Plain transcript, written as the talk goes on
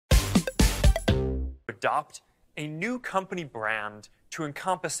adopt a new company brand to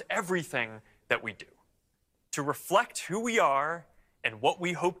encompass everything that we do. To reflect who we are and what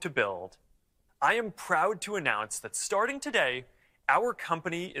we hope to build, I am proud to announce that starting today, our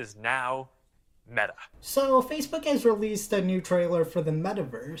company is now Meta. So, Facebook has released a new trailer for the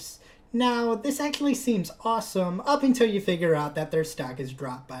Metaverse. Now, this actually seems awesome up until you figure out that their stock has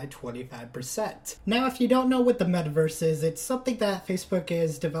dropped by 25%. Now, if you don't know what the Metaverse is, it's something that Facebook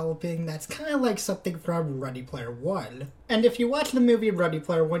is developing that's kind of like something from Ready Player One. And if you watch the movie Ready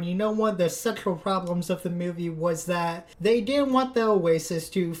Player One, you know one of the central problems of the movie was that they didn't want the Oasis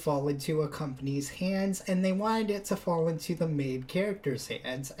to fall into a company's hands, and they wanted it to fall into the main character's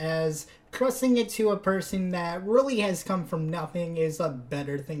hands, as trusting it to a person that really has come from nothing is a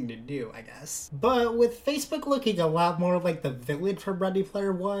better thing to do, I guess. But with Facebook looking a lot more like the village from Ready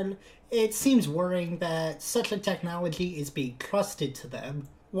Player One, it seems worrying that such a technology is being trusted to them.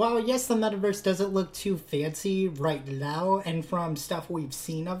 While yes, the Metaverse doesn't look too fancy right now, and from stuff we've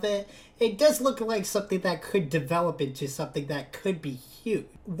seen of it, it does look like something that could develop into something that could be huge.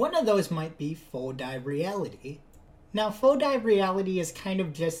 One of those might be full dive reality. Now, full dive reality is kind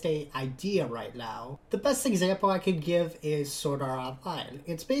of just an idea right now. The best example I could give is Sword Art Online.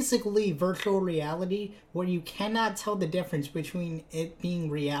 It's basically virtual reality where you cannot tell the difference between it being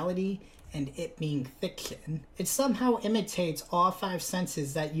reality and it being fiction. It somehow imitates all five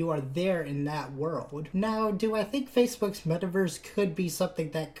senses that you are there in that world. Now, do I think Facebook's Metaverse could be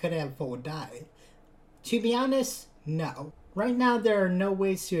something that could have full dive? To be honest, no. Right now, there are no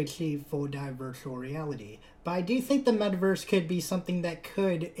ways to achieve full dive virtual reality, but I do think the Metaverse could be something that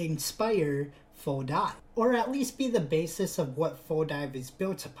could inspire full dive, or at least be the basis of what full dive is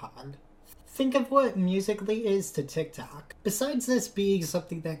built upon. Think of what Musical.ly is to TikTok. Besides this being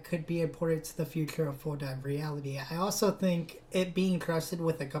something that could be important to the future of full dive reality, I also think it being trusted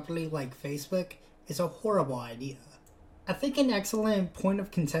with a company like Facebook is a horrible idea. I think an excellent point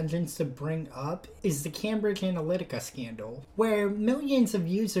of contention to bring up is the Cambridge Analytica scandal, where millions of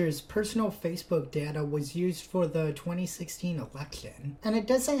users' personal Facebook data was used for the 2016 election. And it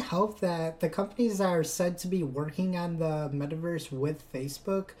doesn't help that the companies that are said to be working on the Metaverse with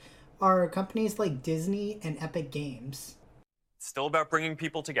Facebook are companies like Disney and Epic Games. It's still about bringing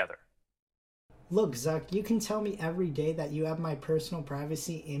people together. Look, Zuck, you can tell me every day that you have my personal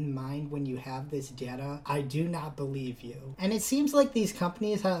privacy in mind when you have this data. I do not believe you. And it seems like these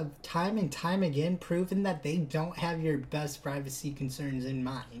companies have time and time again proven that they don't have your best privacy concerns in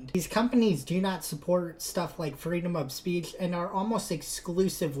mind. These companies do not support stuff like freedom of speech and are almost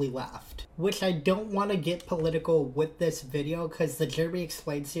exclusively left. Which I don't want to get political with this video because the Jeremy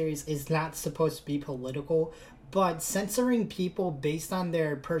Explained series is not supposed to be political, but censoring people based on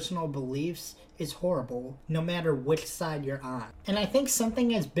their personal beliefs is horrible, no matter which side you're on. And I think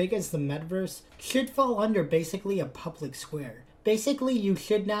something as big as the Metaverse should fall under basically a public square. Basically, you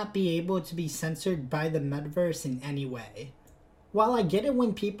should not be able to be censored by the Metaverse in any way. While I get it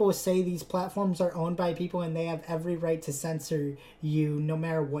when people say these platforms are owned by people and they have every right to censor you no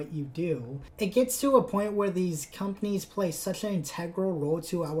matter what you do, it gets to a point where these companies play such an integral role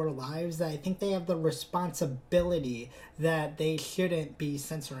to our lives that I think they have the responsibility that they shouldn't be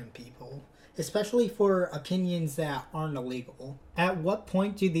censoring people, especially for opinions that aren't illegal. At what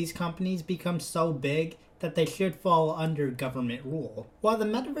point do these companies become so big that they should fall under government rule? While the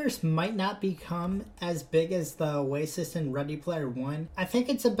Metaverse might not become as big as the Oasis in Ready Player One, I think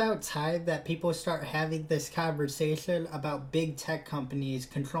it's about time that people start having this conversation about big tech companies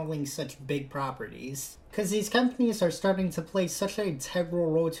controlling such big properties. Because these companies are starting to play such an integral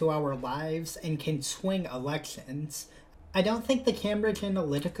role to our lives and can swing elections. I don't think the Cambridge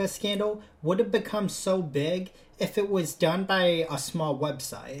Analytica scandal would have become so big if it was done by a small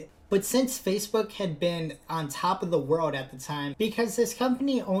website. But since Facebook had been on top of the world at the time, because this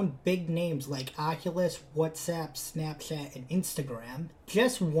company owned big names like Oculus, WhatsApp, Snapchat, and Instagram,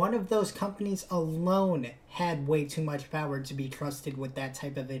 just one of those companies alone had way too much power to be trusted with that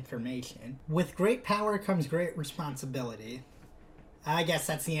type of information. With great power comes great responsibility. I guess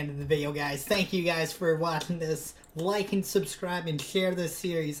that's the end of the video, guys. Thank you guys for watching this. Like and subscribe and share this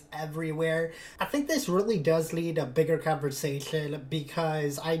series everywhere. I think this really does lead a bigger conversation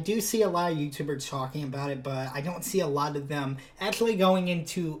because I do see a lot of YouTubers talking about it, but I don't see a lot of them actually going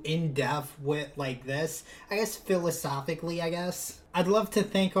into in-depth with like this. I guess philosophically, I guess. I'd love to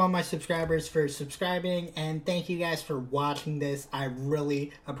thank all my subscribers for subscribing, and thank you guys for watching this. I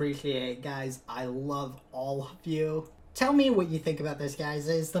really appreciate it, guys. I love all of you. Tell me what you think about this, guys.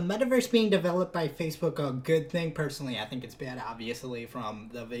 Is the Metaverse being developed by Facebook a good thing? Personally, I think it's bad, obviously, from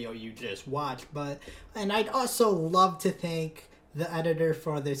the video you just watched. And I'd also love to thank the editor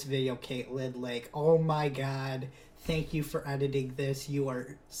for this video, Caitlin. Like, oh my god, thank you for editing this. You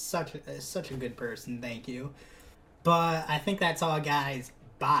are such a good person. Thank you. But I think that's all, guys.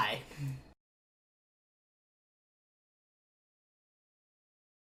 Bye.